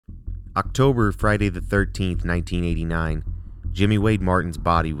October, Friday the 13th, 1989, Jimmy Wade Martin's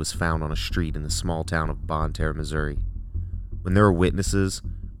body was found on a street in the small town of Bonne Terre, Missouri. When there are witnesses,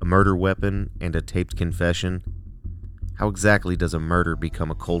 a murder weapon, and a taped confession, how exactly does a murder become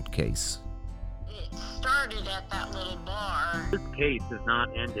a cold case? It started at that little bar. This case is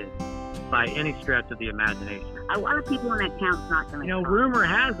not ended by any stretch of the imagination. A lot of people in that town's not going to Rumor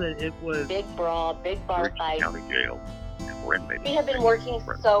has it was big brawl, big bar fight. County Jail. And we're inmates. We have been working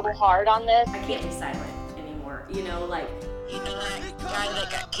so hard on this. I can't be silent anymore. You know that guy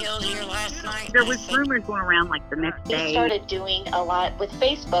that got killed here last night? There was rumors going around like the next day. We started doing a lot with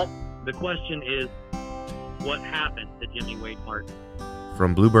Facebook. The question is, what happened to Jimmy Wade Martin?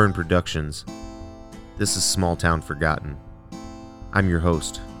 From Blueburn Productions, this is Small Town Forgotten. I'm your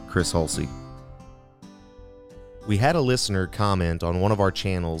host, Chris Halsey. We had a listener comment on one of our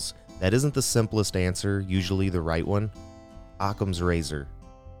channels that isn't the simplest answer usually the right one. Occam's razor,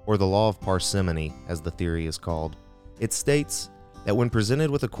 or the law of parsimony, as the theory is called. It states that when presented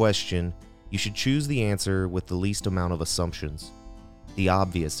with a question, you should choose the answer with the least amount of assumptions. The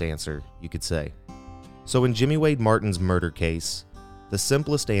obvious answer, you could say. So in Jimmy Wade Martin's murder case, the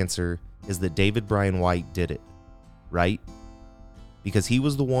simplest answer is that David Brian White did it, right? Because he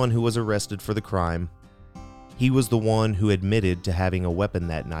was the one who was arrested for the crime. He was the one who admitted to having a weapon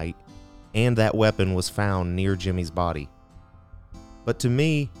that night, and that weapon was found near Jimmy's body. But to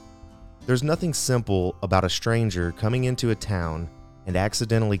me, there's nothing simple about a stranger coming into a town and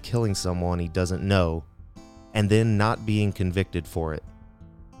accidentally killing someone he doesn't know, and then not being convicted for it.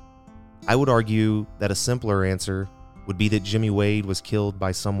 I would argue that a simpler answer would be that Jimmy Wade was killed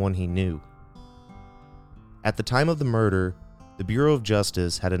by someone he knew. At the time of the murder, the Bureau of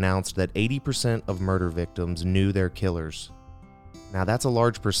Justice had announced that 80% of murder victims knew their killers. Now that's a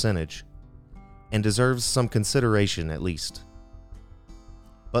large percentage, and deserves some consideration at least.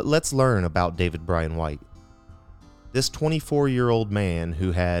 But let's learn about David Brian White. This 24-year-old man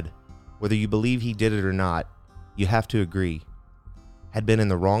who had, whether you believe he did it or not, you have to agree, had been in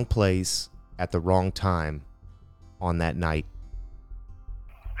the wrong place at the wrong time on that night.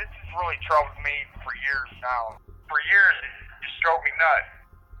 This has really troubled me for years now. For years, it just drove me nuts.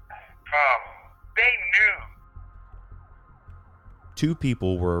 They knew. Two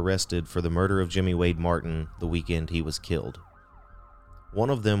people were arrested for the murder of Jimmy Wade Martin the weekend he was killed. One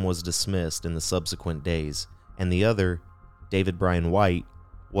of them was dismissed in the subsequent days, and the other, David Brian White,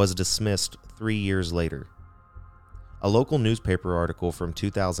 was dismissed 3 years later. A local newspaper article from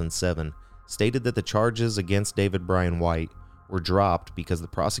 2007 stated that the charges against David Brian White were dropped because the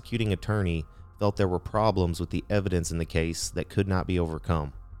prosecuting attorney felt there were problems with the evidence in the case that could not be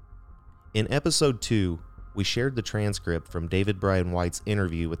overcome. In episode 2, we shared the transcript from David Brian White's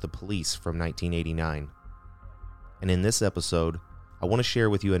interview with the police from 1989. And in this episode, I want to share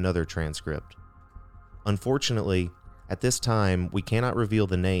with you another transcript. Unfortunately, at this time, we cannot reveal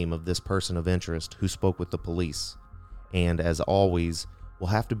the name of this person of interest who spoke with the police, and as always, we'll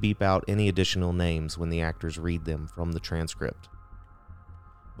have to beep out any additional names when the actors read them from the transcript.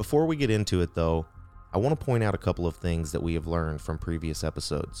 Before we get into it though, I want to point out a couple of things that we have learned from previous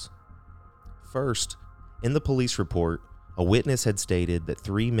episodes. First, in the police report, a witness had stated that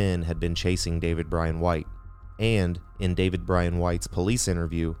 3 men had been chasing David Brian White, and in David Brian White's police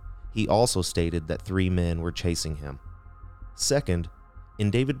interview, he also stated that 3 men were chasing him. Second, in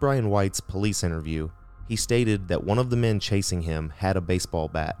David Brian White's police interview, he stated that one of the men chasing him had a baseball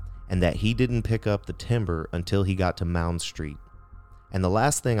bat, and that he didn't pick up the timber until he got to Mound Street. And the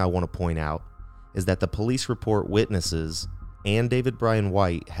last thing I want to point out is that the police report witnesses and David Brian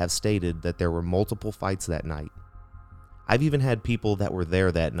White have stated that there were multiple fights that night. I've even had people that were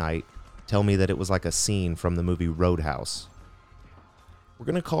there that night tell me that it was like a scene from the movie Roadhouse. We're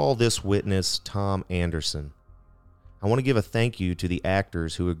going to call this witness Tom Anderson. I want to give a thank you to the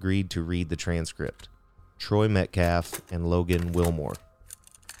actors who agreed to read the transcript, Troy Metcalf and Logan Wilmore.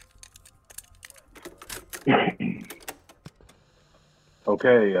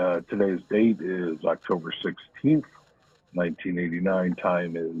 Okay, today's date is October 16th, 1989.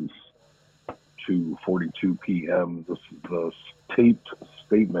 Time is 2:42 p.m. This is the taped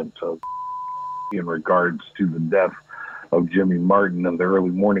statement of in regards to the death of Jimmy Martin in the early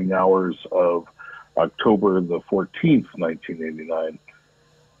morning hours of October the 14th, 1989.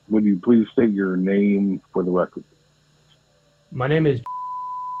 Would you please state your name for the record? My name is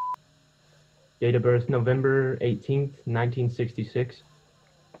date of birth November 18th, 1966.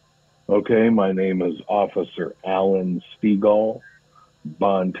 Okay, my name is Officer Alan Spiegel,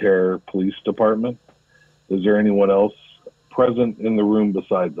 Bonne Terre Police Department. Is there anyone else present in the room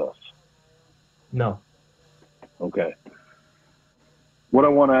besides us? No. Okay. What I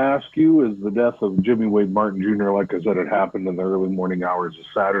want to ask you is the death of Jimmy Wade Martin Jr., like I said, it happened in the early morning hours of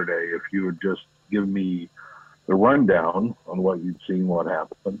Saturday. If you would just give me the rundown on what you'd seen, what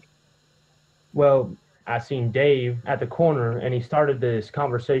happened. Well, I seen Dave at the corner, and he started this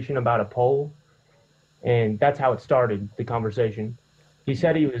conversation about a pole, and that's how it started, the conversation. He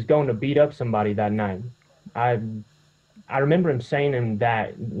said he was going to beat up somebody that night. I remember him saying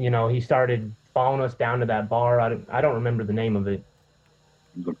that, he started following us down to that bar. I don't remember the name of it.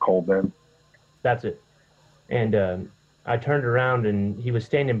 The Cold Bin. That's it. And I turned around, and he was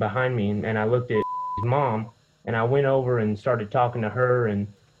standing behind me, and I looked at his mom, and I went over and started talking to her, and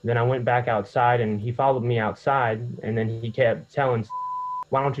then I went back outside, and he followed me outside, and then he kept telling,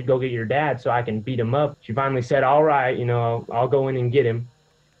 why don't you go get your dad so I can beat him up? She finally said, all right, I'll go in and get him.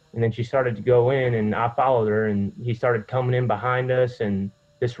 And then she started to go in, and I followed her, and he started coming in behind us, and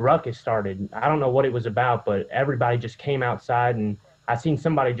this ruckus started. I don't know what it was about, but everybody just came outside, and I seen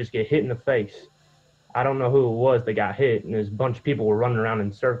somebody just get hit in the face. I don't know who it was that got hit, and there's a bunch of people were running around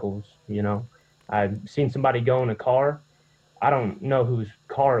in circles, I've seen somebody go in a car. I don't know whose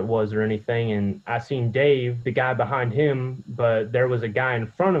car it was or anything, and I seen Dave, the guy behind him, but there was a guy in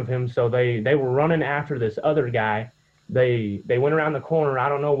front of him, so they were running after this other guy. They went around the corner. I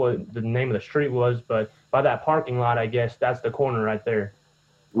don't know what the name of the street was, but by that parking lot, I guess that's the corner right there.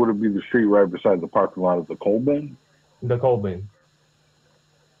 Would it be the street right beside the parking lot of the Cold Bin? The Cold Bin.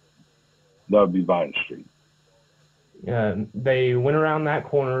 That would be Vine Street. They went around that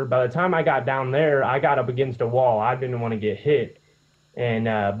corner. By the time I got down there, I got up against a wall. I didn't want to get hit. And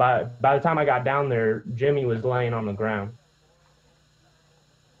by the time I got down there, Jimmy was laying on the ground.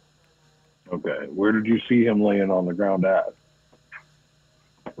 Okay. Where did you see him laying on the ground at?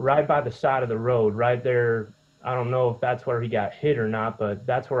 Right by the side of the road, right there. I don't know if that's where he got hit or not, but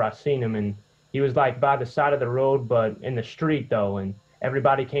that's where I seen him. And he was like by the side of the road, but in the street though. And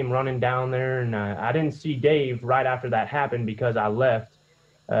everybody came running down there, and I didn't see Dave right after that happened because I left.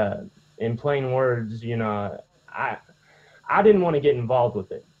 In plain words, I didn't want to get involved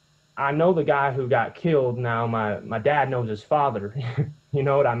with it. I know the guy who got killed now. My dad knows his father. You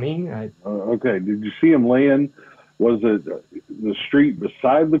know what I mean? Okay. Did you see him laying? Was it the street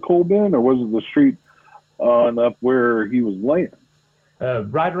beside the Cold Bin, or was it the street on up where he was laying?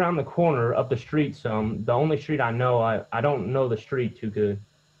 Right around the corner, up the street some. The only street I know, I don't know the street too good.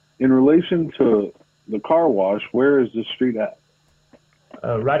 In relation to the car wash, where is the street at?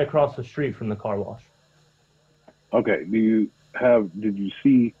 Right across the street from the car wash. Okay. Did you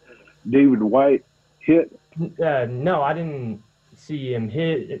see David White hit? No, I didn't see him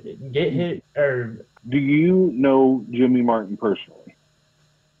get hit, or... Do you know Jimmy Martin personally?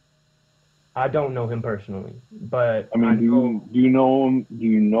 I don't know him personally, but I mean, do you know him? Do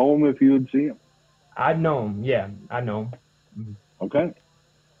you know him if you would see him? I know him. Yeah, I know him. Okay.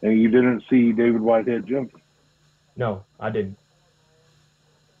 And you didn't see David White hit Jimmy? No, I didn't.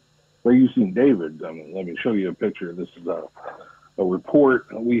 Well, you've seen David. I mean, let me show you a picture. This is a report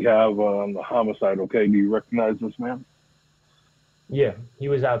we have on the homicide. Okay, do you recognize this man? Yeah, he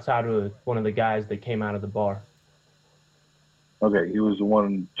was outside with one of the guys that came out of the bar. Okay, he was the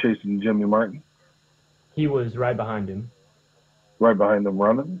one chasing Jimmy Martin? He was right behind him. Right behind him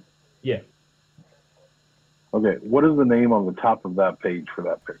running? Yeah. Okay, what is the name on the top of that page for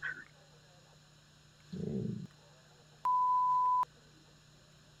that picture?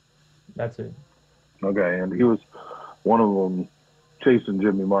 That's it. Okay, and he was one of them chasing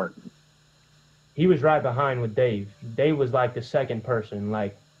Jimmy Martin. He was right behind with Dave. Dave was like the second person.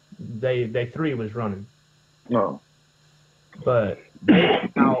 Like, they three was running. No. But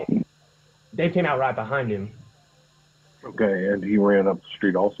Dave came out right behind him. Okay, and he ran up the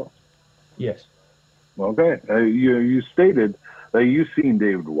street also? Yes. Okay. You stated that you've seen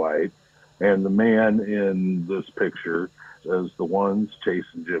David White, and the man in this picture is the ones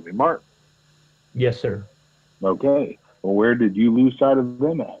chasing Jimmy Martin. Yes, sir. Okay. Well, where did you lose sight of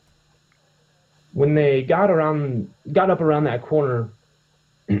them at? When they got up around that corner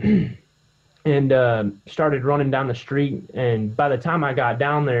and started running down the street, and by the time I got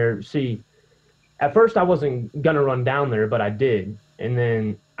down there, see, at first I wasn't going to run down there, but I did. And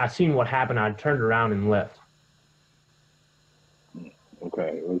then I seen what happened. I turned around and left.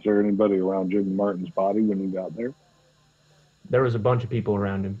 Okay. Was there anybody around Jimmy Martin's body when you got there? There was a bunch of people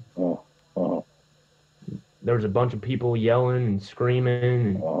around him. Oh, uh-huh. There was a bunch of people yelling and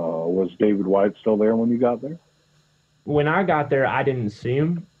screaming. And was David White still there when you got there? when I got there, I didn't see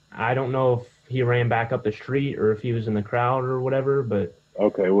him. I don't know if he ran back up the street or if he was in the crowd or whatever, but...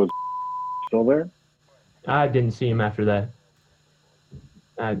 Okay, was still there? I didn't see him after that.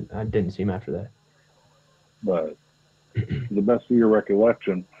 I didn't see him after that. But to the best of your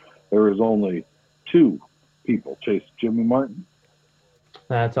recollection, there was only 2 people chasing Jimmy Martin?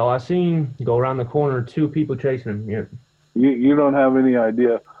 That's all I seen. Go around the corner, 2 people chasing him. Yeah. You don't have any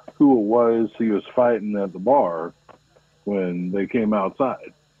idea who it was he was fighting at the bar when they came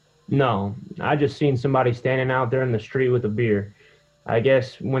outside? No, I just seen somebody standing out there in the street with a beer. I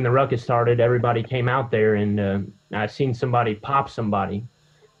guess when the ruckus started, everybody came out there, and I seen somebody pop somebody.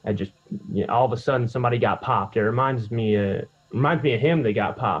 I just, all of a sudden, somebody got popped. It reminds me of him that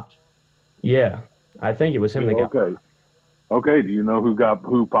got popped. Yeah, I think it was him that got popped. Okay, do you know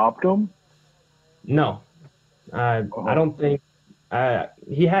who popped him? No, I don't think.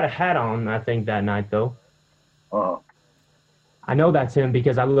 He had a hat on, I think, that night, though. I know that's him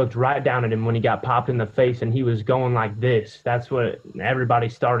because I looked right down at him when he got popped in the face, and he was going like this. That's what everybody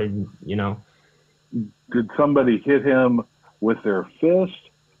started, Did somebody hit him with their fist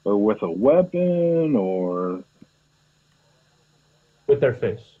or with a weapon or? With their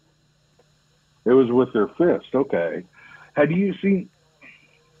fist. It was with their fist, okay. Had you seen...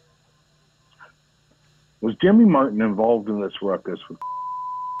 Was Jimmy Martin involved in this ruckus?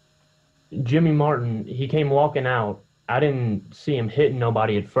 Jimmy Martin, he came walking out. I didn't see him hitting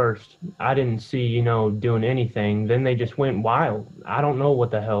nobody at first. I didn't see, doing anything. Then they just went wild. I don't know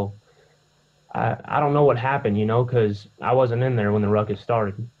what the hell. I don't know what happened, because I wasn't in there when the ruckus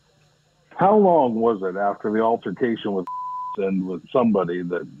started. How long was it after the altercation with and with somebody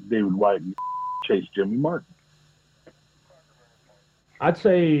that David White chased Jimmy Martin? I'd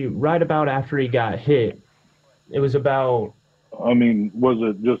say right about after he got hit. It was about... was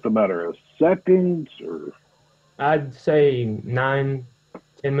it just a matter of seconds or... I'd say 9-10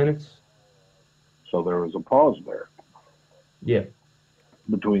 minutes. So there was a pause there. Yeah.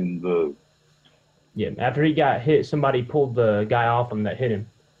 Between the... Yeah, after he got hit, somebody pulled the guy off him that hit him.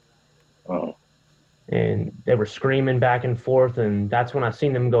 Oh. And they were screaming back and forth, and that's when I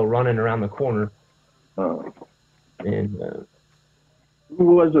seen them go running around the corner. Oh. And...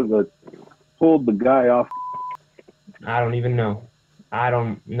 who was it that pulled the guy off? I don't even know. I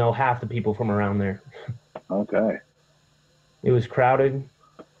don't know half the people from around there. Okay. It was crowded.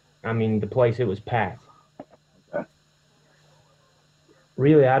 The place, it was packed. Okay.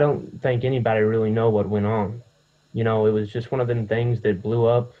 Really, I don't think anybody really know what went on. It was just one of them things that blew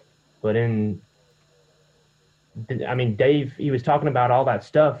up. But Dave, he was talking about all that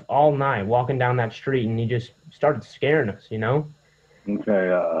stuff all night, walking down that street, and he just started scaring us,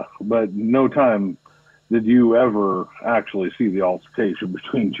 Okay, but no time did you ever actually see the altercation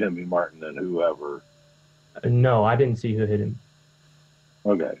between Jimmy Martin and whoever? No, I didn't see who hit him.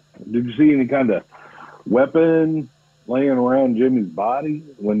 Okay. Did you see any kind of weapon laying around Jimmy's body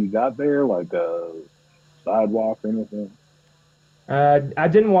when you got there, like a sidewalk or anything? I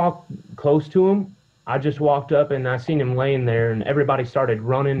didn't walk close to him. I just walked up and I seen him laying there, and everybody started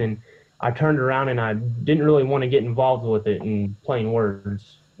running, and I turned around and I didn't really want to get involved with it in plain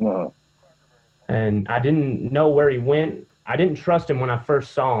words. Uh-huh. And I didn't know where he went. I didn't trust him when I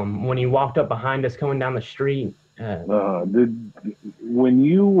first saw him. When he walked up behind us coming down the street. When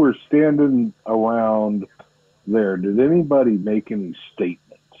you were standing around there, did anybody make any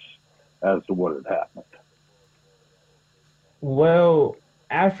statements as to what had happened? Well,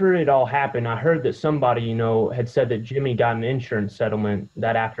 after it all happened, I heard that somebody, had said that Jimmy got an insurance settlement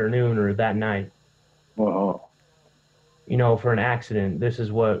that afternoon or that night. Uh-huh. For an accident. This is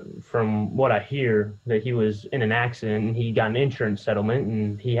from what I hear, that he was in an accident and he got an insurance settlement,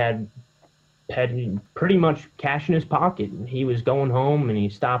 and he had pretty much cash in his pocket. He was going home and he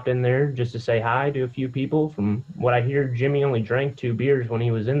stopped in there just to say hi to a few people. From what I hear, Jimmy only drank 2 beers when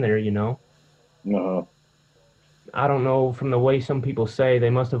he was in there, Uh-huh. I don't know, from the way some people say, they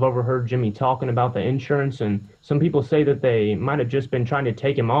must have overheard Jimmy talking about the insurance, and some people say that they might have just been trying to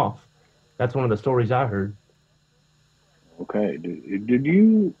take him off. That's one of the stories I heard. Okay. Did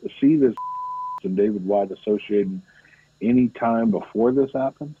you see this and David White associated any time before this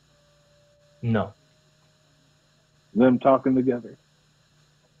happened? No. Them talking together?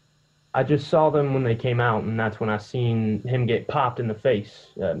 I just saw them when they came out, and that's when I seen him get popped in the face,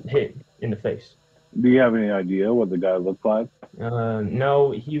 hit in the face. Do you have any idea what the guy looked like? No,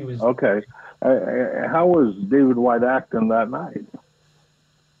 he was... Okay. How was David White acting that night?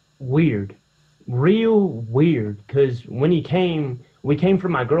 Weird. Real weird, because when we came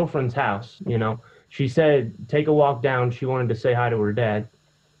from my girlfriend's house, She said, take a walk down. She wanted to say hi to her dad.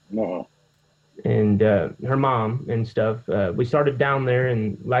 No. And her mom and stuff. We started down there,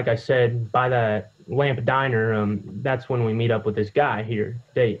 and like I said, by that Lamp Diner, that's when we meet up with this guy here,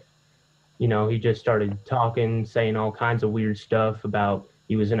 Dave. He just started talking, saying all kinds of weird stuff about,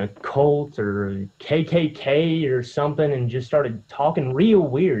 he was in a cult or KKK or something, and just started talking real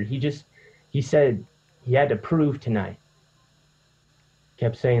weird. He said he had to prove tonight.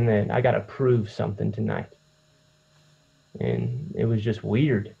 Kept saying that I got to prove something tonight. And it was just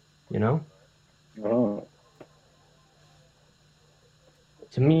weird, you know? Oh.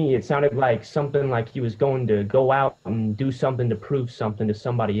 To me, it sounded like something like he was going to go out and do something to prove something to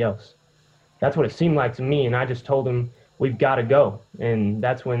somebody else. That's what it seemed like to me, and I just told him, we've got to go. And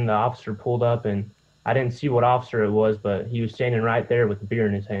that's when the officer pulled up, and I didn't see what officer it was, but he was standing right there with a beer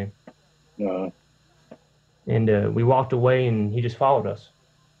in his hand. And we walked away, and he just followed us.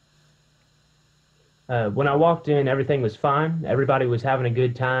 When I walked in, everything was fine. Everybody was having a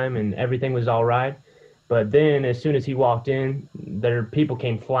good time, and everything was all right. But then as soon as he walked in, people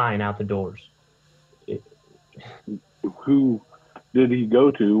came flying out the doors. Who did he go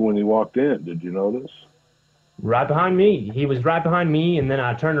to when he walked in? Did you notice? Right behind me. He was right behind me, and then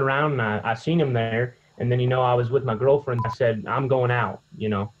I turned around, and I seen him there. And then, you know, I was with my girlfriend. I said, I'm going out, you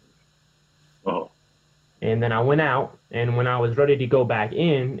know. Oh. And then I went out, and when I was ready to go back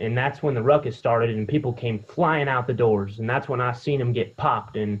in, and that's when the ruckus started, and people came flying out the doors. And that's when I seen him get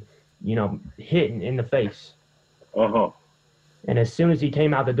popped and, you know, hit in the face. Uh-huh. And as soon as he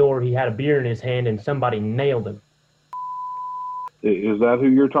came out the door, he had a beer in his hand, and somebody nailed him. Is that who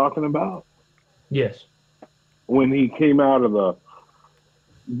you're talking about? Yes. When he came out of the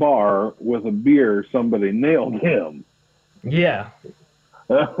bar with a beer, somebody nailed him. Yeah.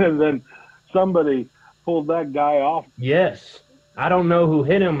 And then somebody pulled that guy off. Yes. I don't know who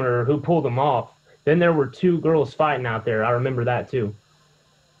hit him or who pulled him off. Then there were two girls fighting out there. I remember that too.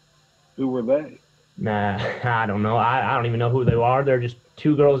 Who were they? Nah, I don't know. I don't even know who they are. They're just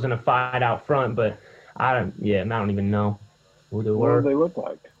two girls in a fight out front, but I don't even know who they were. What do they look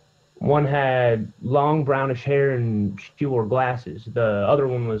like? One had long brownish hair and she wore glasses. The other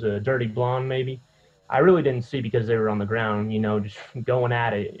one was a dirty blonde, maybe. I really didn't see because they were on the ground, you know, just going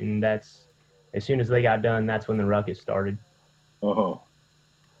at it. And that's, as soon as they got done, that's when the ruckus started. Uh-huh.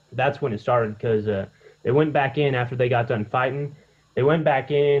 That's when it started because they went back in after they got done fighting. They went back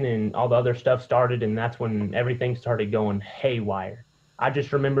in and all the other stuff started, and that's when everything started going haywire. I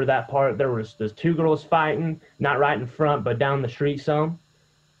just remember that part. There was those two girls fighting, not right in front, but down the street some.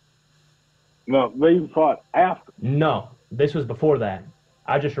 No, they fought after. No, this was before that.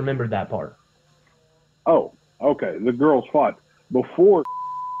 I just remembered that part. Oh, okay. The girls fought before.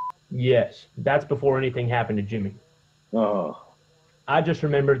 Yes, that's before anything happened to Jimmy. I just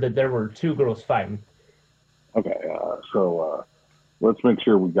remembered that there were two girls fighting. Okay, so let's make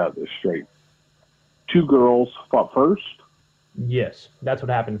sure we got this straight. Two girls fought first? Yes, that's what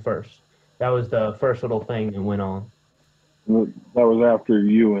happened first. That was the first little thing that went on. That was after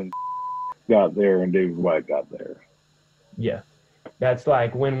you and got there and David White got there. Yeah. That's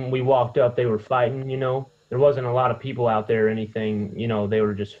like when we walked up, they were fighting, you know. There wasn't a lot of people out there or anything, you know. They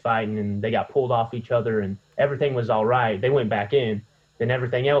were just fighting, and they got pulled off each other, and everything was all right. They went back in. Then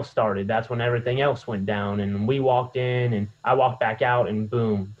everything else started. That's when everything else went down, and we walked in, and I walked back out, and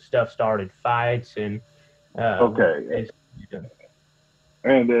boom, stuff started. Fights and... okay.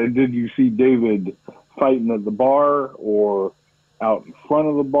 And did you see David fighting at the bar or out in front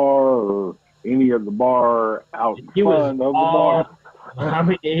of the bar or any of the bar out in front of the bar? I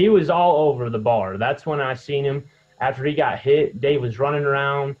mean, he was all over the bar. That's when I seen him. After he got hit, Dave was running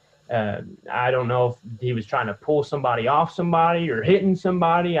around. I don't know if he was trying to pull somebody off somebody or hitting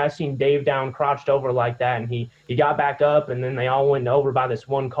somebody. I seen Dave down, crouched over like that, and he got back up, and then they all went over by this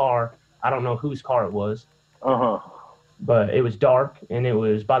one car. I don't know whose car it was. Uh-huh. But it was dark, and it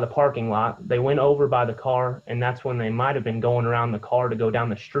was by the parking lot. They went over by the car, and that's when they might have been going around the car to go down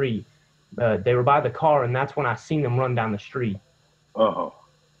the street. They were by the car, and that's when I seen them run down the street. Uh-huh.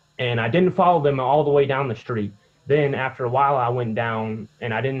 And I didn't follow them all the way down the street. Then after a while, I went down,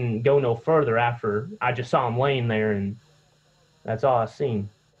 and I didn't go no further after. I just saw him laying there, and that's all I seen.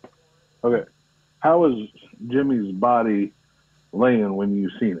 Okay. How was Jimmy's body laying when you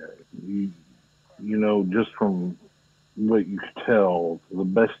seen it? You know, just from what you could tell, the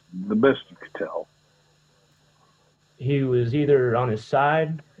best you could tell. He was either on his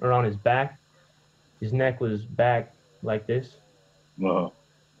side or on his back. His neck was back like this. Uh-huh.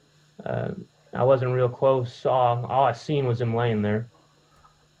 I wasn't real close. All I seen was him laying there.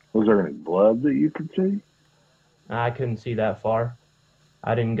 Was there any blood that you could see? I couldn't see that far.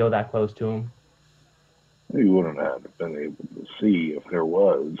 I didn't go that close to him. You wouldn't have been able to see if there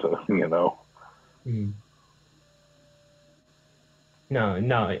was, you know.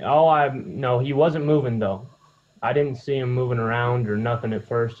 No, he wasn't moving though. I didn't see him moving around or nothing at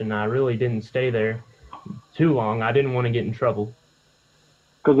first, and I really didn't stay there too long. I didn't want to get in trouble.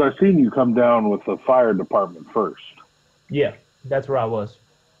 Because I seen you come down with the fire department first. Yeah, that's where I was.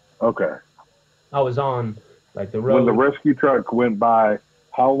 Okay. I was on like the road. When the rescue truck went by,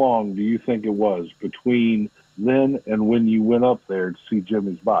 how long do you think it was between then and when you went up there to see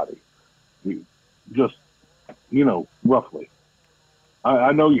Jimmy's body? Just, roughly.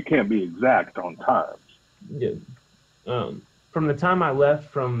 I know you can't be exact on times. Yeah. From the time I left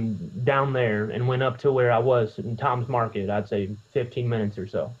from down there and went up to where I was in Tom's Market, I'd say 15 minutes or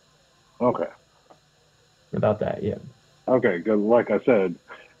so. Okay. About that, yeah. Okay, because like I said,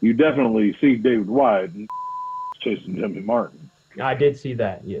 you definitely see David White chasing Jimmy Martin. I did see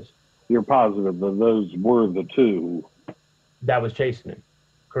that, yes. You're positive that those were the two? That was chasing him,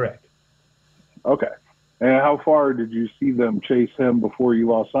 correct. Okay. And how far did you see them chase him before you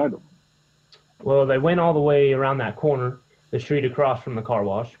lost sight of him? Well, they went all the way around that corner, the street across from the car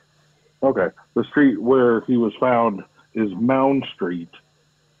wash. Okay. The street where he was found is Mound Street.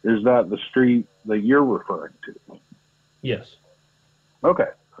 Is that the street that you're referring to? Yes. Okay.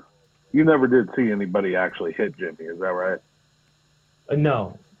 You never did see anybody actually hit Jimmy, is that right?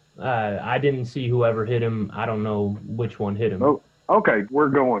 No. I didn't see whoever hit him. I don't know which one hit him. Oh, okay. We're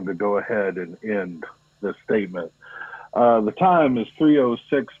going to go ahead and end this statement. The time is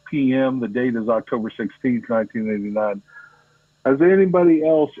 3:06 p.m. The date is October 16th, 1989. Has anybody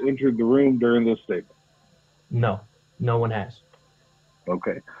else entered the room during this statement? No. No one has.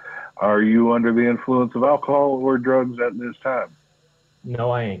 Okay. Are you under the influence of alcohol or drugs at this time?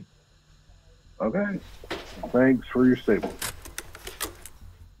 No, I ain't. Okay. Thanks for your statement.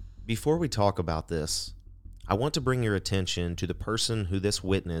 Before we talk about this, I want to bring your attention to the person who this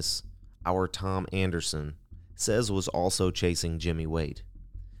witness, our Tom Anderson, says was also chasing Jimmy Wade.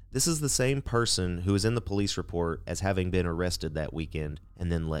 This is the same person who is in the police report as having been arrested that weekend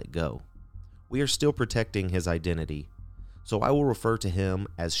and then let go. We are still protecting his identity, so I will refer to him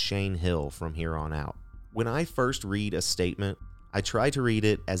as Shane Hill from here on out. When I first read a statement, I try to read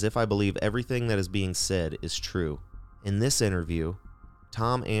it as if I believe everything that is being said is true. In this interview,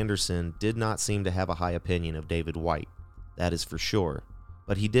 Tom Anderson did not seem to have a high opinion of David White, that is for sure,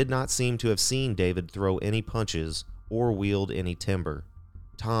 but he did not seem to have seen David throw any punches or wield any timber.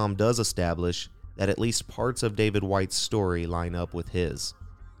 Tom does establish that at least parts of David White's story line up with his.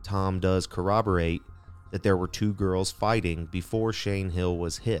 Tom does corroborate that there were two girls fighting before Shane Hill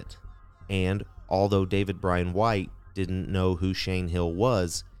was hit, and although David Brian White didn't know who Shane Hill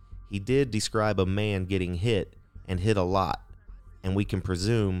was, he did describe a man getting hit and hit a lot, and we can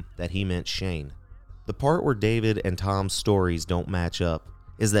presume that he meant Shane. The part where David and Tom's stories don't match up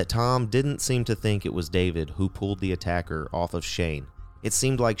is that Tom didn't seem to think it was David who pulled the attacker off of Shane. It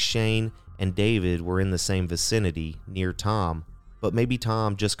seemed like Shane and David were in the same vicinity near Tom, but maybe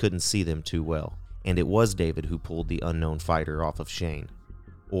Tom just couldn't see them too well, and it was David who pulled the unknown fighter off of Shane.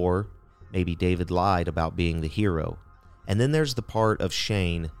 Or maybe David lied about being the hero. And then there's the part of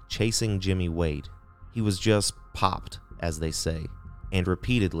Shane chasing Jimmy Wade. He was just popped, as they say, and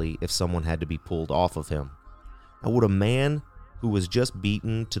repeatedly if someone had to be pulled off of him. Now, would a man who was just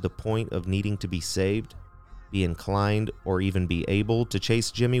beaten to the point of needing to be saved be inclined or even be able to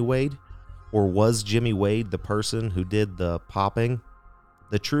chase Jimmy Wade? Or was Jimmy Wade the person who did the popping?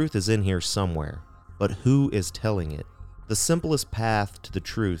 The truth is in here somewhere, but who is telling it? The simplest path to the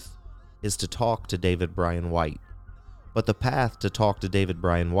truth is to talk to David Brian White. But the path to talk to David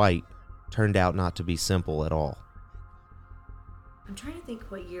Brian White turned out not to be simple at all. I'm trying to think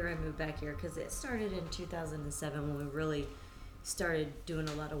what year I moved back here, because it started in 2007 when we really started doing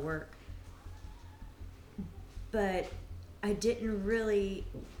a lot of work. But I didn't really,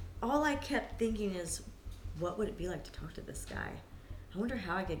 all I kept thinking is, what would it be like to talk to this guy? I wonder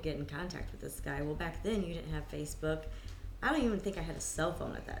how I could get in contact with this guy. Well, back then you didn't have Facebook. I don't even think I had a cell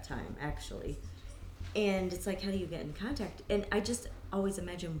phone at that time, actually. And it's like, how do you get in contact? And I just always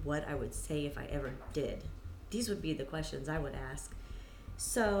imagine what I would say if I ever did. These would be the questions I would ask.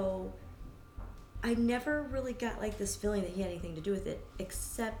 So I never really got like this feeling that he had anything to do with it,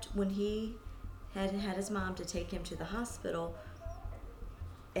 except when he had his mom to take him to the hospital,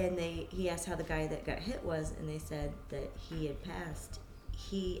 and he asked how the guy that got hit was, and they said that he had passed.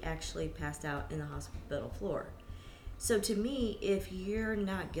 He actually passed out in the hospital floor. So to me, if you're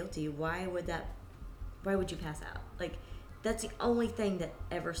not guilty, why would you pass out? Like, that's the only thing that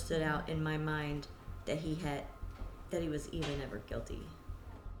ever stood out in my mind that he was even ever guilty.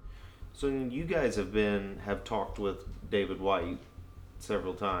 So you guys have talked with David White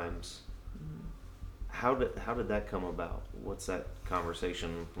several times. Mm-hmm. How did that come about? What's that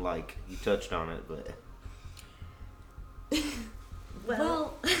conversation like? You touched on it, but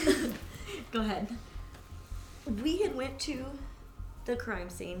well go ahead. We had went to the crime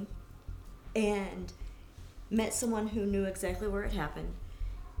scene and met someone who knew exactly where it happened.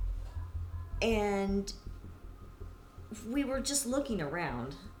 And we were just looking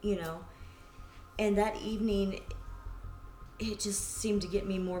around, you know. And that evening, it just seemed to get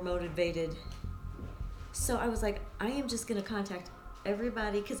me more motivated. So I was like, I am just going to contact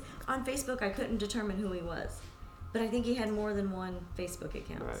everybody. Because on Facebook, I couldn't determine who he was. But I think he had more than one Facebook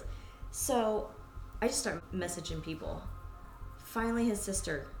account. Right. So I just started messaging people. Finally, his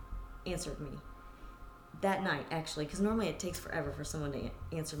sister answered me. That night, actually, because normally it takes forever for someone to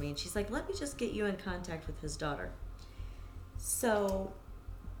answer me. And she's like, let me just get you in contact with his daughter. So,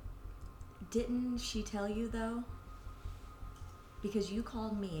 didn't she tell you, though? Because you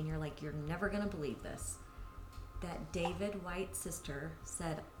called me and you're like, you're never going to believe this. That David White's sister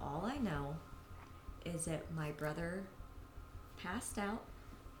said, all I know is that my brother passed out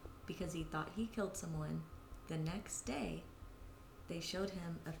because he thought he killed someone. The next day, they showed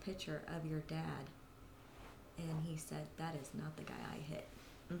him a picture of your dad. And he said, that is not the guy I hit.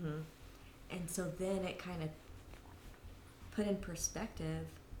 mm-hmm. And so then it kind of put in perspective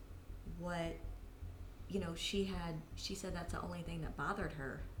what, you know, she said that's the only thing that bothered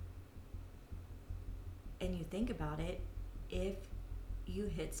her. And you think about it, if you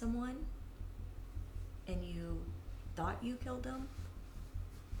hit someone and you thought you killed them,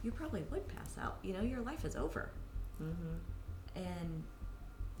 you probably would pass out. You know, your life is over. Mm-hmm. And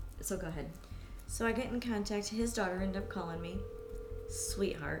so go ahead. So I get in contact. His daughter ended up calling me.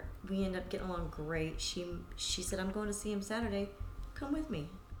 Sweetheart. We ended up getting along great. She said, I'm going to see him Saturday. Come with me.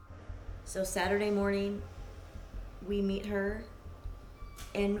 So Saturday morning, we meet her.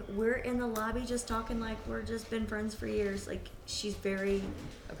 And we're in the lobby just talking like we're just been friends for years. Like, she's very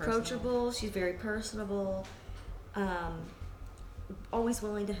approachable. She's very personable. Always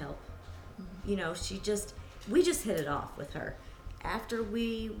willing to help. Mm-hmm. You know, we just hit it off with her. After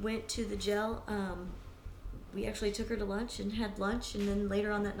we went to the jail, we actually took her to lunch and had lunch, and then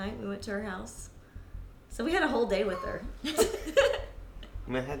later on that night we went to her house. So we had a whole day with her. I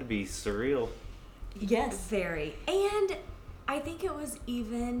mean, it had to be surreal. Yes. Very. And I think it was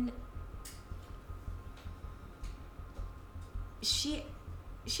even... She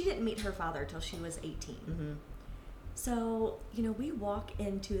didn't meet her father till she was 18. Mm-hmm. So, you know, we walk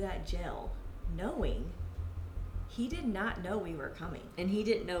into that jail knowing... He did not know we were coming. And he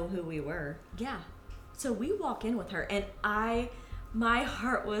didn't know who we were. Yeah. So we walk in with her, and my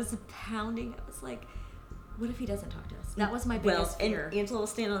heart was pounding. I was like, what if he doesn't talk to us? That was my biggest fear. And Angela was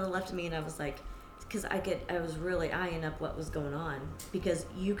standing on the left of me, and I was like, because I was really eyeing up what was going on, because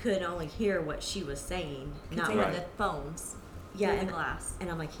you could only hear what she was saying. Not they had the phones. Yeah, and glass.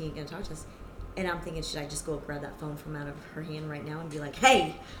 And I'm like, he ain't gonna talk to us. And I'm thinking, should I just go grab that phone from out of her hand right now and be like,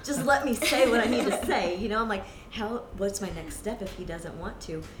 hey, just let me say what I need to say. You know, I'm like, what's my next step if he doesn't want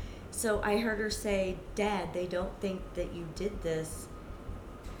to? So I heard her say, Dad, they don't think that you did this.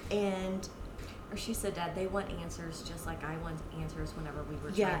 Or she said, Dad, they want answers just like I want answers whenever we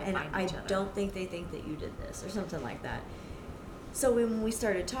were yeah, trying to find each other. I don't think they think that you did this or something like that. So when we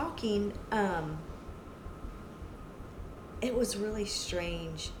started talking, it was really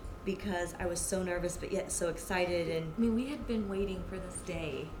strange. Because I was so nervous, but yet so excited. And I mean, we had been waiting for this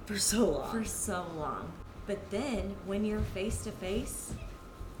day. For so long. But then, when you're face to face,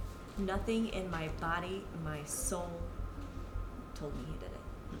 nothing in my body, my soul, told me he did it.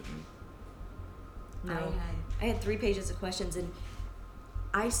 Mm-hmm. No. I had 3 pages of questions, and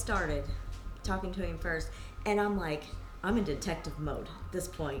I started talking to him first. And I'm like, I'm in detective mode at this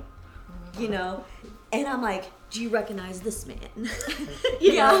point. You know, and I'm like, do you recognize this man?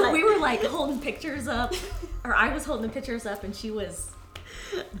 We were like holding pictures up, or I was holding the pictures up, and she was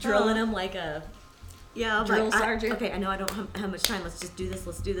drilling them like a drill sergeant. Okay, I know I don't have much time. Let's just do this.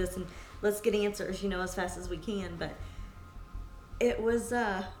 Let's do this, and let's get answers, you know, as fast as we can. But it was,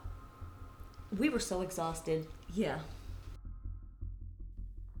 we were so exhausted. Yeah.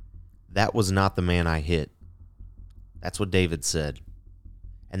 That was not the man I hit. That's what David said.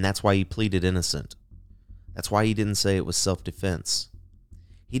 And that's why he pleaded innocent. That's why he didn't say it was self-defense.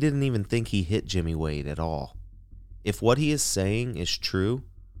 He didn't even think he hit Jimmy Wade at all. If what he is saying is true,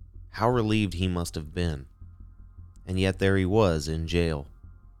 how relieved he must have been. And yet there he was in jail,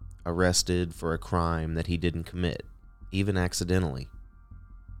 arrested for a crime that he didn't commit, even accidentally.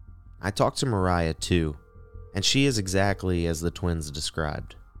 I talked to Mariah too, and she is exactly as the twins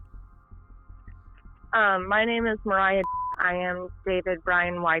described. My name is Mariah. I am David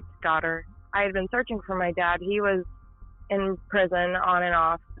Brian White's daughter. I had been searching for my dad. He was in prison on and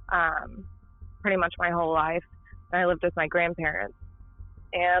off pretty much my whole life. I lived with my grandparents.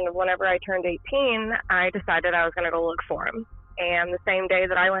 And whenever I turned 18, I decided I was going to go look for him. and the same day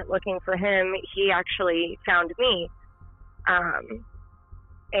that I went looking for him, he actually found me.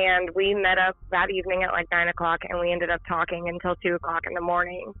 And we met up that evening at like 9 o'clock, and we ended up talking until 2 o'clock in the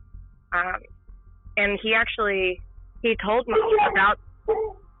morning. And he told me about,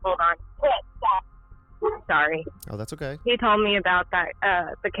 hold on. Sorry. Oh, that's okay. He told me about that,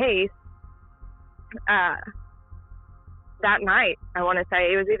 the case, that night. I want to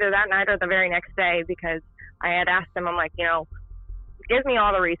say it was either that night or the very next day, because I had asked him, I'm like, give me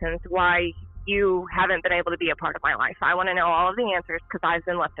all the reasons why you haven't been able to be a part of my life. I want to know all of the answers, because I've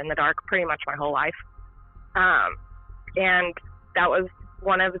been left in the dark pretty much my whole life. And that was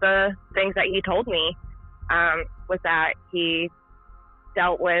one of the things that he told me, was that he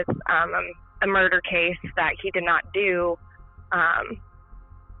dealt with a murder case that he did not do,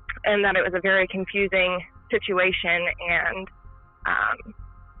 and that it was a very confusing situation, and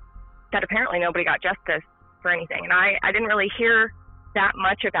that apparently nobody got justice for anything. And I didn't really hear that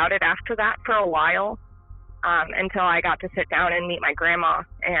much about it after that for a while, until I got to sit down and meet my grandma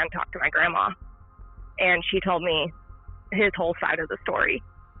and talk to my grandma, and she told me his whole side of the story.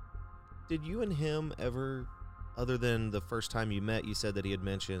 Did you and him ever, other than the first time you met, you said that he had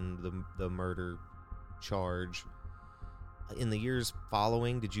mentioned the murder charge, in the years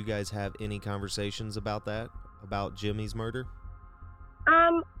following, did you guys have any conversations about that, about Jimmy's murder?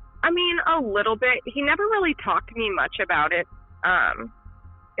 I mean, a little bit. He never really talked to me much about it.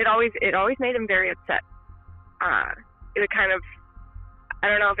 It always made him very upset. It would kind of, I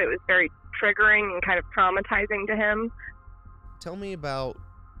don't know if it was very triggering and kind of traumatizing to him. Tell me about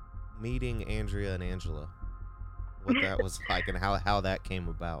meeting Andrea and Angela, what that was like, and how that came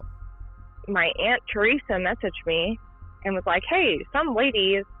about. My Aunt Teresa messaged me and was like, hey, some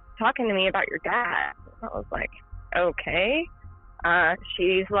lady is talking to me about your dad. I was like, okay.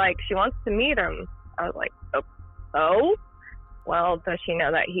 She's like, she wants to meet him. I was like, oh? Well, does she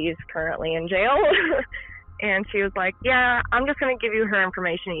know that he's currently in jail? And she was like, yeah, I'm just going to give you her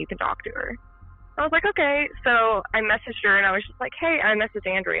information and you can talk to her. I was like, okay. So I messaged her and I was just like, hey, I messaged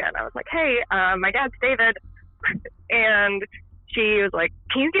Andrea and I was like, hey, my dad's David. And she was like,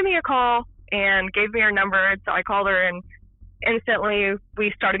 can you give me a call? And gave me her number. So I called her, and instantly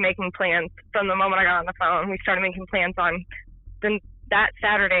we started making plans. From the moment I got on the phone, we started making plans on that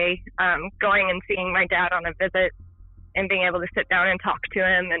Saturday, going and seeing my dad on a visit and being able to sit down and talk to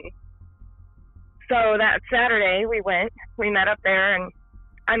him. And so that Saturday we met up there, and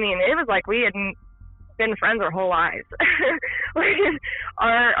I mean, it was like we had been friends our whole lives.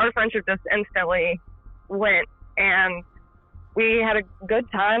 Our friendship just instantly went, and we had a good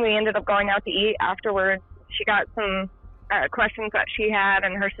time. We ended up going out to eat afterwards. She got some questions that she had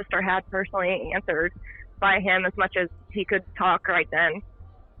and her sister had personally answered by him as much as he could talk right then.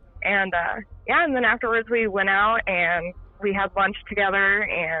 And and then afterwards we went out and we had lunch together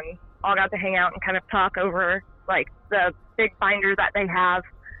and all got to hang out and kind of talk over like the big binder that they have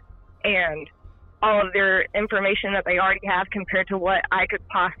and all of their information that they already have compared to what I could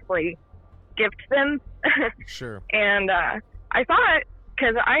possibly give to them. Sure. And I thought,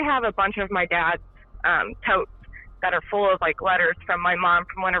 because I have a bunch of my dad's totes that are full of like letters from my mom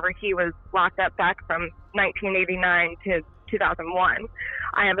from whenever he was locked up back from 1989 to 2001.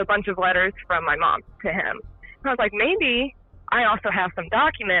 I have a bunch of letters from my mom to him. And I was like, maybe I also have some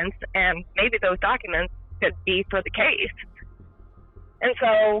documents, and maybe those documents could be for the case. And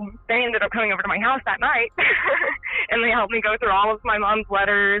so they ended up coming over to my house that night, and they helped me go through all of my mom's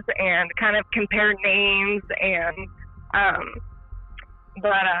letters and kind of compare names. And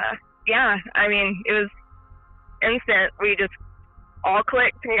yeah, I mean, it was instant. We just all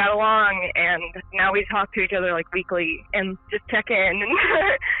clicked and got along, and now we talk to each other like weekly and just check in and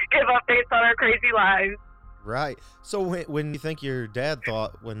give updates on our crazy lives. Right. So when you think your dad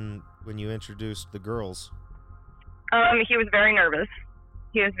thought when you introduced the girls? He was very nervous.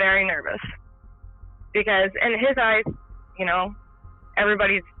 He was very nervous because in his eyes, you know,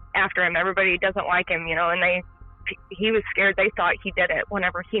 everybody's after him. Everybody doesn't like him, you know, and he was scared they thought he did it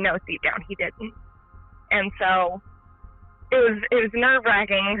whenever he knows deep down he didn't. And so it was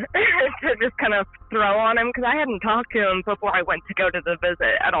nerve-wracking to just kind of throw on him because I hadn't talked to him before I went to go to the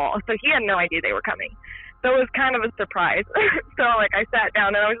visit at all. So he had no idea they were coming. So it was kind of a surprise. So like I sat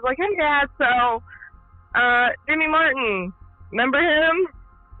down and I was like, hey Dad, so Jimmy Martin, remember him?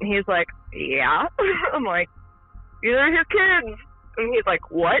 And he's like, yeah. I'm like, these are his kids. And he's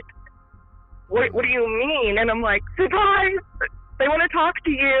like, what? What do you mean? And I'm like, surprise! They want to talk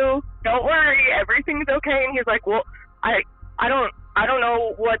to you. Don't worry, everything's okay. And he's like, well, I don't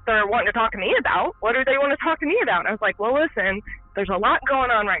know what they're wanting to talk to me about. What do they want to talk to me about? And I was like, well, listen, there's a lot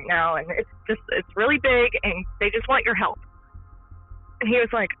going on right now, and it's really big, and they just want your help. And he was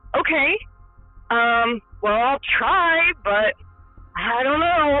like, okay, well, I'll try, but I don't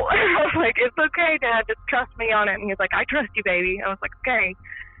know. I was like, it's okay, Dad, just trust me on it. And he was like, I trust you, baby. I was like, okay.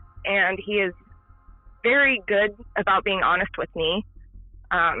 And he is very good about being honest with me,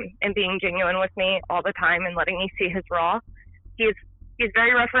 and being genuine with me all the time and letting me see his raw. He's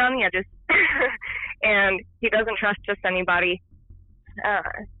very rough around the edges, and he doesn't trust just anybody.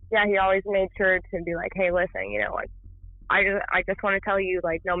 Yeah, he always made sure to be like, hey, listen, you know, like, I just want to tell you,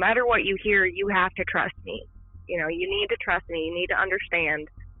 like, no matter what you hear, you have to trust me. You know, you need to trust me. You need to understand,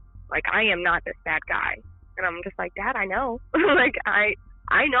 like, I am not this bad guy. And I'm just like, Dad, I know. Like, I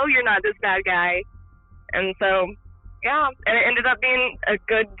know you're not this bad guy. And so, yeah, and it ended up being a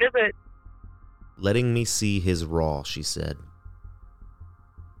good visit. Letting me see his raw, she said.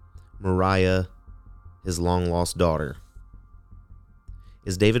 Mariah, his long-lost daughter.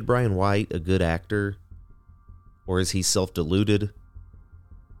 Is David Bryan White a good actor? Or is he self-deluded?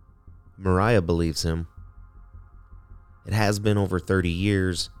 Mariah believes him. It has been over 30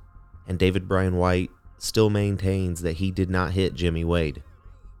 years, and David Bryan White still maintains that he did not hit Jimmy Wade.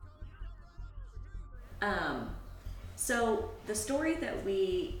 So the story that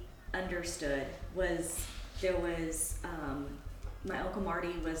we understood was there was my Uncle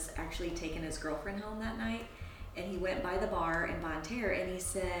Marty was actually taking his girlfriend home that night, and he went by the bar in Bonne Terre, and he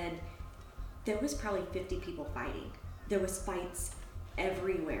said there was probably 50 people fighting. There was fights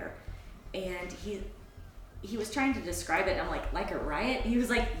everywhere, and he was trying to describe it. I'm like a riot? He was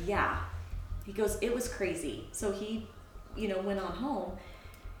like, yeah. He goes, it was crazy. So he, went on home,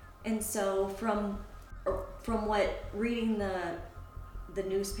 and so from what reading the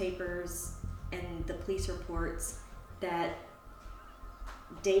newspapers and the police reports, that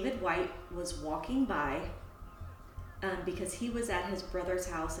David White was walking by because he was at his brother's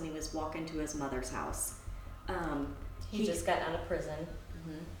house and he was walking to his mother's house. He just got out of prison.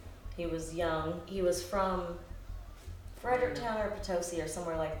 Mm-hmm. He was young. He was from Fredericktown or Potosi or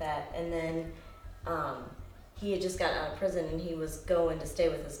somewhere like that. And then he had just gotten out of prison and he was going to stay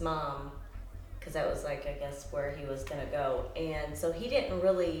with his mom because that was, I guess, where he was going to go. And so he didn't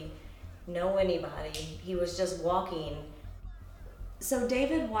really know anybody. He was just walking. So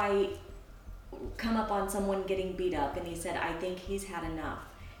David White come up on someone getting beat up, and he said, I think he's had enough.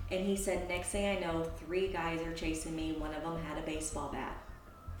 And he said, next thing I know, 3 guys are chasing me. One of them had a baseball bat.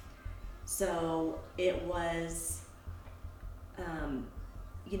 So it was,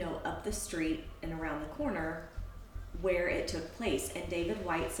 up the street and around the corner where it took place. And David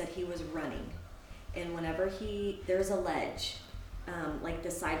White said he was running. And whenever there's a ledge, like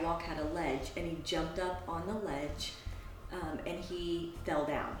the sidewalk had a ledge, and he jumped up on the ledge, and he fell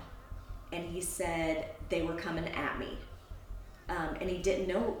down. And he said they were coming at me. And he didn't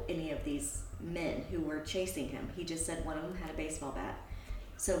know any of these men who were chasing him. He just said one of them had a baseball bat.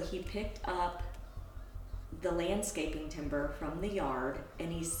 So he picked up the landscaping timber from the yard,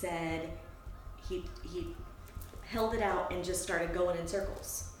 and he said he held it out and just started going in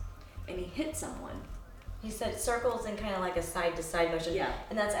circles. And he hit someone. He said circles and kind of like a side-to-side motion. Yeah.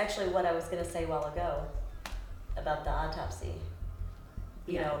 And that's actually what I was going to say a while ago about the autopsy.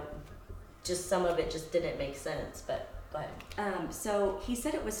 Just some of it just didn't make sense, but go ahead. So he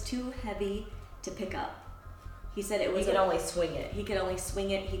said it was too heavy to pick up. He said it was... He could only swing it. He could only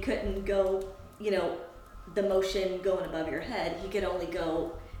swing it. He couldn't go, the motion going above your head. He could only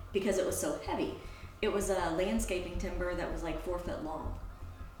go because it was so heavy. It was a landscaping timber that was like 4 foot long.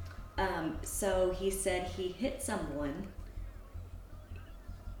 So he said he hit someone,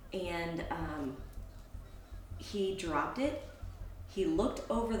 and he dropped it. He looked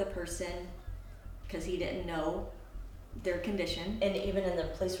over the person because he didn't know their condition. And even in the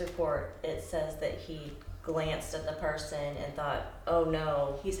police report, it says that he glanced at the person and thought, oh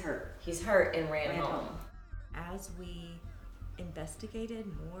no, he's hurt. He's hurt, and ran home. As we investigated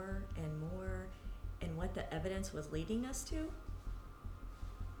more and more and what the evidence was leading us to,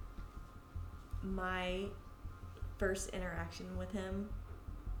 my first interaction with him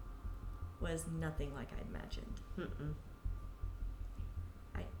was nothing like I'd imagined. Mm-mm.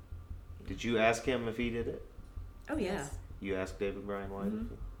 Did you ask him if he did it? Oh, yeah. Yes. You asked David Bryan White?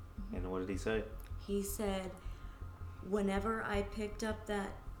 Mm-hmm. And what did he say? He said, whenever I picked up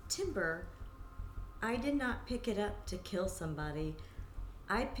that timber, I did not pick it up to kill somebody.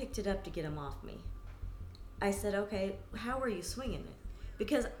 I picked it up to get him off me. I said, okay, how were you swinging it?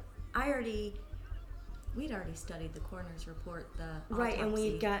 Because we'd already studied the coroner's report, the autopsy. Right, and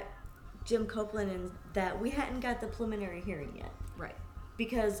we got Jim Copeland, and that we hadn't got the preliminary hearing yet. Right.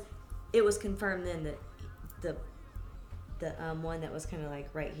 Because it was confirmed then that the one that was kind of like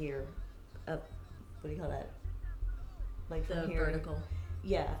right here, up, what do you call that? like The from here. vertical.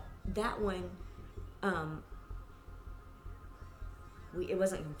 Yeah, that one. It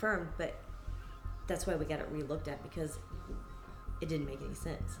wasn't confirmed, but that's why we got it re-looked at, because it didn't make any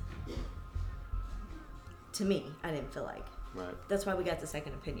sense. To me, I didn't feel like. Right. That's why we got the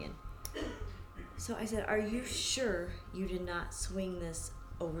second opinion. So I said, "Are you sure you did not swing this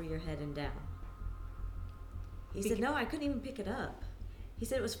over your head and down?" He said, "No, I couldn't even pick it up." He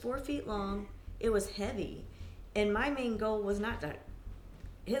said it was 4 feet long. It was heavy, and my main goal was not to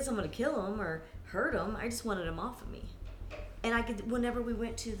hit someone to kill him or hurt him. I just wanted him off of me. And I could, whenever we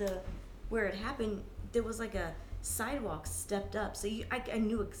went to where it happened, there was like a sidewalk stepped up. So I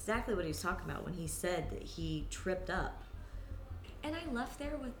knew exactly what he was talking about when he said that he tripped up. And I left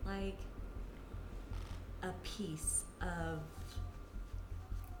there with like a piece of,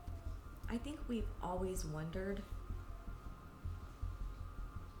 I think we've always wondered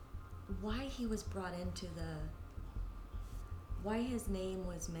why he was brought into why his name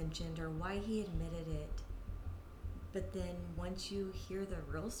was mentioned or why he admitted it. But then once you hear the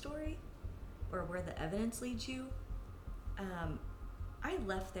real story or where the evidence leads you, I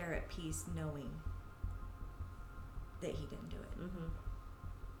left there at peace knowing that he didn't do it. Mm-hmm.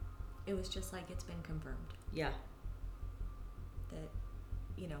 It was just like it's been confirmed. Yeah. That,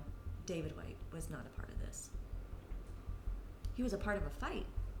 David White was not a part of this. He was a part of a fight,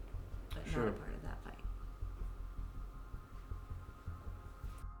 but not a part of that fight.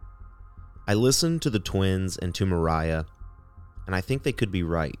 I listened to the twins and to Mariah, and I think they could be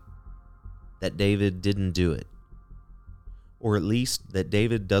right. That David didn't do it. Or at least that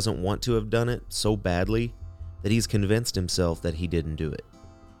David doesn't want to have done it so badly that he's convinced himself that he didn't do it.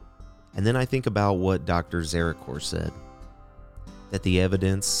 And then I think about what Dr. Zarakor said. That the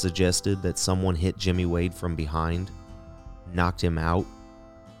evidence suggested that someone hit Jimmy Wade from behind, knocked him out,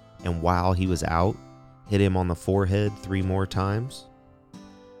 and while he was out, hit him on the forehead 3 more times.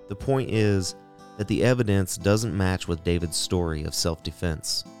 The point is that the evidence doesn't match with David's story of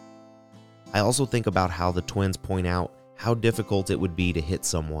self-defense. I also think about how the twins point out how difficult it would be to hit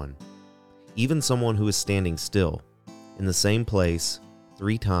someone, even someone who is standing still, in the same place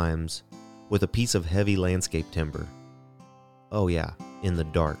 3 times with a piece of heavy landscape timber. Oh yeah, in the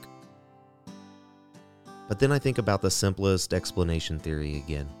dark. But then I think about the simplest explanation theory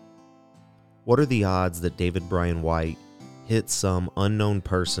again. What are the odds that David Bryan White hit some unknown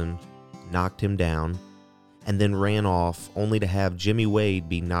person, knocked him down, and then ran off only to have Jimmy Wade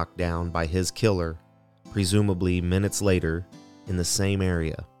be knocked down by his killer, presumably minutes later, in the same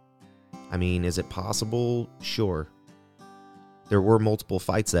area? I mean, is it possible? Sure. There were multiple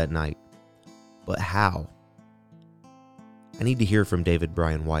fights that night. But how? I need to hear from David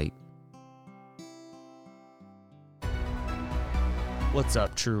Bryan White. What's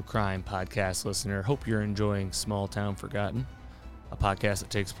up, true crime podcast listener? Hope you're enjoying Small Town Forgotten, a podcast that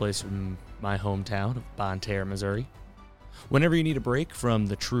takes place in my hometown of Bonne Terre, Missouri. Whenever you need a break from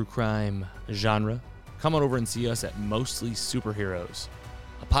the true crime genre, come on over and see us at Mostly Superheroes,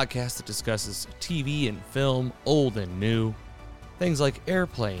 a podcast that discusses TV and film, old and new, things like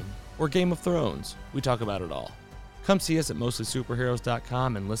Airplane or Game of Thrones. We talk about it all. Come see us at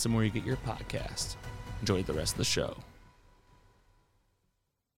mostlysuperheroes.com and listen where you get your podcasts. Enjoy the rest of the show.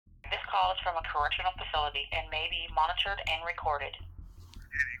 This call is from a correctional facility and may be monitored and recorded.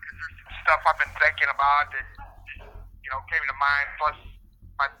 Because there's some stuff I've been thinking about that just, came to mind. Plus,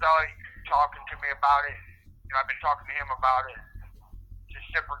 my fella talking to me about it. I've been talking to him about it.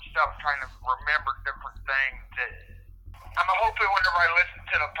 Just different stuff, trying to remember different things. That I'm hoping whenever I listen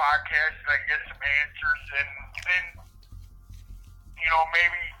to the podcast that I get some answers, and then,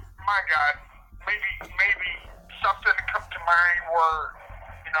 maybe, my God, maybe something to come to mind where,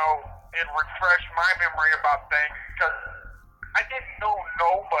 it refreshed my memory about things, because I didn't know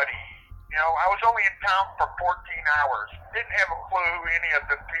nobody. I was only in town for 14 hours. Didn't have a clue who any of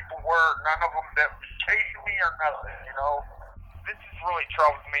the people were. None of them that was chasing me or nothing, This has really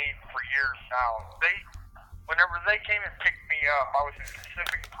troubled me for years now. Whenever they came and picked me up, I was in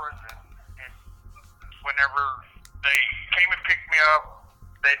Pacific Prison, and whenever they came and picked me up,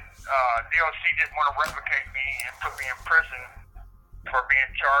 DOC didn't want to replicate me and put me in prison for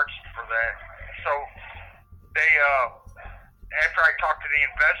being charged for that. So they, after I talked to the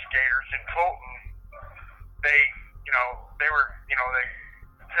investigators in Fulton, they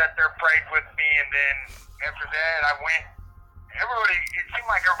sat there, prayed with me, and then after that I went. It seemed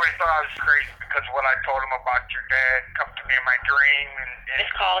like everybody thought I was crazy because of what I told them about your dad come to me in my dream. And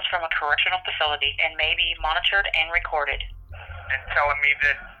This call is from a correctional facility and may be monitored and recorded. And telling me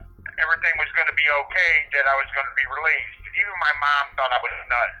that everything was going to be okay, that I was going to be released. Even my mom thought I was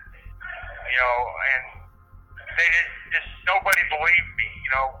nuts, and they just nobody believed me,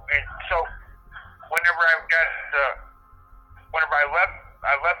 you know. And so whenever I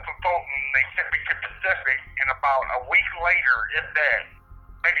left from Fulton, they sent me to Pacific, and about a week later, if that,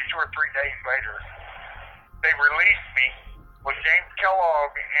 maybe 2 or 3 days later, they released me. With James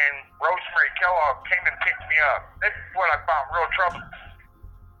Kellogg and Rosemary Kellogg came and picked me up. This is what I found real trouble.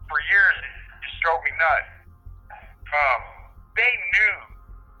 For years, it just drove me nuts. They knew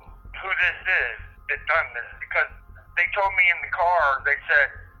who this is that done this, because they told me in the car, they said,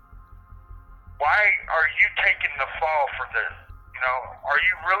 why are you taking the fall for this? You know, are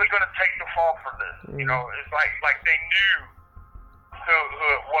you really going to take the fall for this? You know, it's like they knew who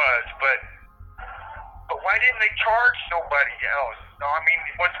it was, but why didn't they charge nobody else? No, I mean,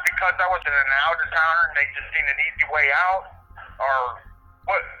 was it because I wasn't an out-of-towner and they just seen an easy way out? Or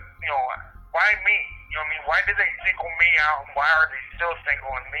what, you know, why me? You know what I mean? Why did they single me out, and why are they still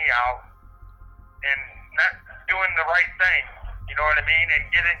singling me out and not doing the right thing? You know what I mean? And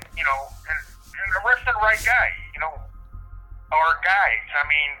getting, you know, and arresting the right guy, you know, or guys. I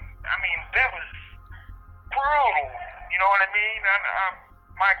mean, that was brutal. You know what I mean?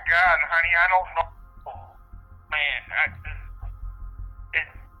 My God, honey, I don't know. Man, it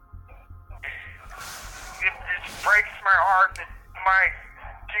just breaks my heart that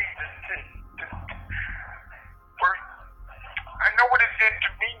Jesus, I know what it did to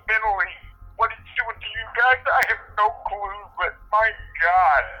me mentally. What it's doing to you guys, I have no clue, but my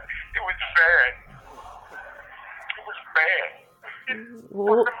God, it was bad. It was bad.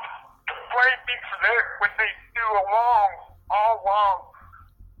 To blame me for that when they knew all along,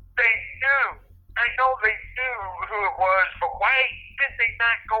 they knew. I know they knew who it was, but why did they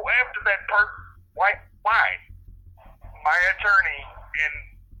not go after that person? Why? My attorney and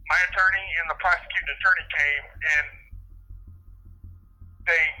the prosecuting attorney came, and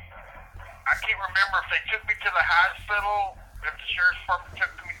I can't remember if they took me to the hospital, if the sheriff's department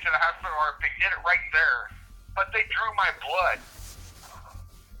took me to the hospital, or if they did it right there. But they drew my blood,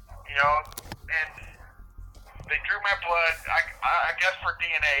 you know, and they drew my blood, I guess for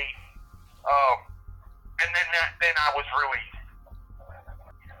DNA. And then I was released.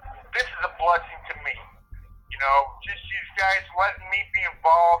 This is a blessing to me. You know, just you guys letting me be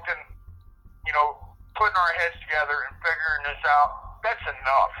involved and, you know, putting our heads together and figuring this out. That's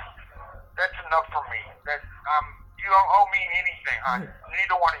enough. That's enough for me. You don't owe me anything, hon.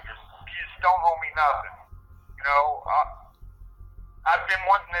 Neither one of you. You just don't owe me nothing. You know, I've been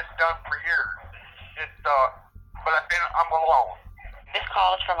wanting this done for years. But I'm alone. This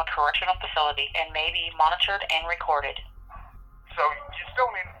call is from a correctional facility and may be monitored and recorded. So you still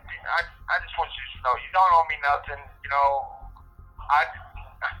need, I just want you to know, you don't owe me nothing. You know,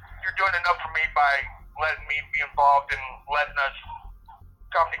 you're doing enough for me by letting me be involved and letting us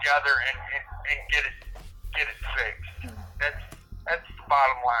come together and get it fixed. That's the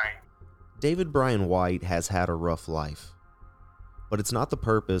bottom line. David Bryan White has had a rough life, but it's not the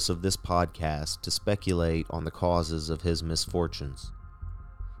purpose of this podcast to speculate on the causes of his misfortunes.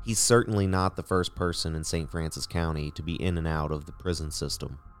 He's certainly not the first person in St. Francis County to be in and out of the prison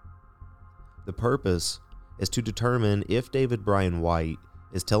system. The purpose is to determine if David Bryan White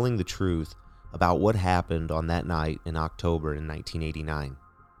is telling the truth about what happened on that night in October in 1989.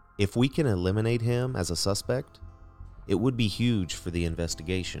 If we can eliminate him as a suspect, it would be huge for the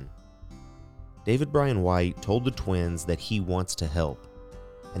investigation. David Bryan White told the twins that he wants to help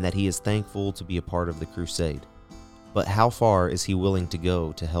and that he is thankful to be a part of the crusade. But how far is he willing to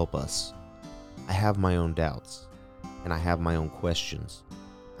go to help us? I have my own doubts, and I have my own questions.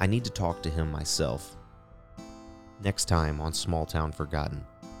 I need to talk to him myself. Next time on Small Town Forgotten,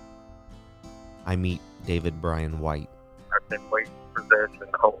 I meet David Bryan White. I've been waiting for this and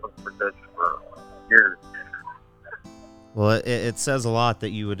hoping for this for years. Well, it says a lot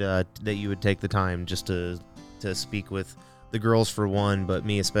that you would take the time just to speak with the girls for one, but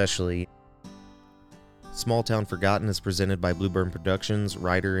me especially. Small Town Forgotten is presented by Blueburn Productions,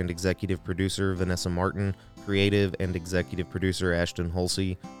 writer and executive producer Vanessa Martin, creative and executive producer Ashton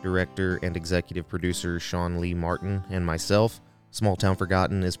Holsey, director and executive producer Sean Lee Martin, and myself. Small Town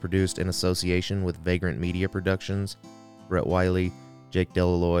Forgotten is produced in association with Vagrant Media Productions, Brett Wiley, Jake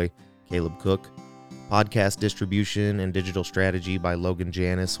Delaloy, Caleb Cook. Podcast distribution and digital strategy by Logan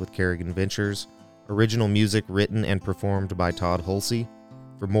Janis with Kerrigan Ventures. Original music written and performed by Todd Holsey.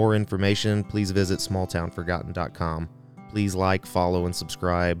 For more information, please visit smalltownforgotten.com. Please like, follow, and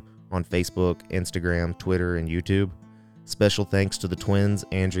subscribe on Facebook, Instagram, Twitter, and YouTube. Special thanks to the twins,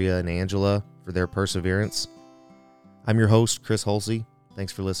 Andrea and Angela, for their perseverance. I'm your host, Chris Holsey.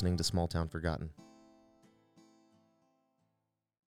 Thanks for listening to Small Town Forgotten.